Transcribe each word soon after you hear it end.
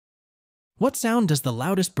What sound does the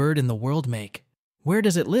loudest bird in the world make? Where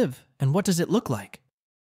does it live, and what does it look like?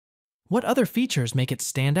 What other features make it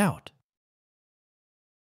stand out?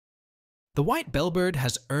 The white bellbird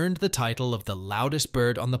has earned the title of the loudest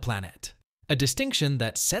bird on the planet, a distinction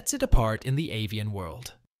that sets it apart in the avian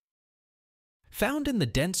world. Found in the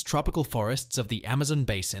dense tropical forests of the Amazon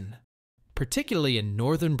basin, particularly in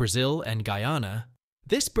northern Brazil and Guyana,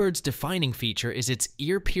 this bird's defining feature is its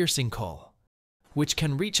ear-piercing call, which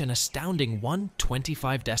can reach an astounding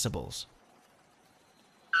 125 decibels.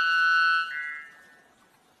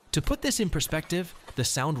 To put this in perspective, the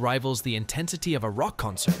sound rivals the intensity of a rock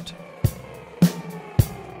concert.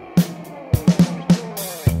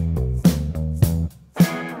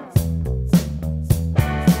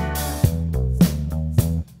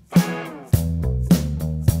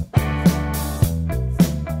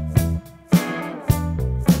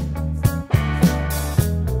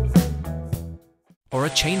 Or a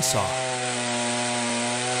chainsaw.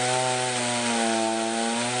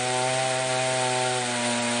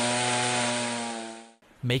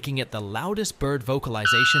 Making it the loudest bird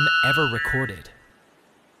vocalization ever recorded.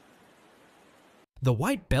 The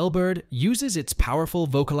white bellbird uses its powerful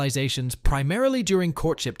vocalizations primarily during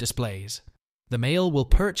courtship displays. The male will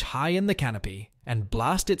perch high in the canopy and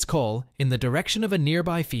blast its call in the direction of a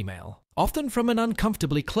nearby female, often from an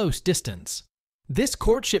uncomfortably close distance. This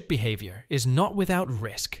courtship behavior is not without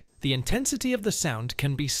risk. The intensity of the sound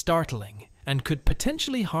can be startling and could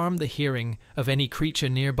potentially harm the hearing of any creature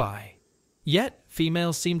nearby. Yet,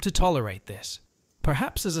 females seem to tolerate this,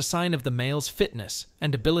 perhaps as a sign of the male's fitness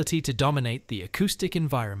and ability to dominate the acoustic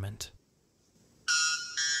environment.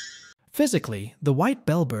 Physically, the white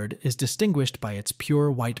bellbird is distinguished by its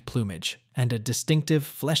pure white plumage and a distinctive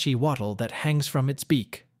fleshy wattle that hangs from its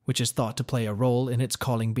beak, which is thought to play a role in its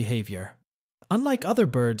calling behavior. Unlike other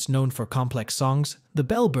birds known for complex songs, the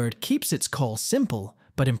bellbird keeps its call simple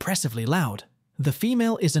but impressively loud. The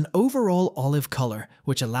female is an overall olive color,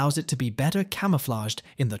 which allows it to be better camouflaged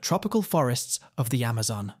in the tropical forests of the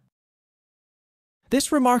Amazon. This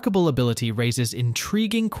remarkable ability raises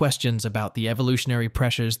intriguing questions about the evolutionary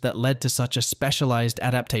pressures that led to such a specialized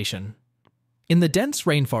adaptation. In the dense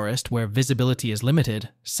rainforest where visibility is limited,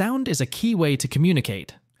 sound is a key way to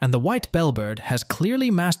communicate, and the white bellbird has clearly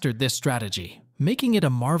mastered this strategy, making it a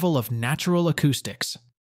marvel of natural acoustics.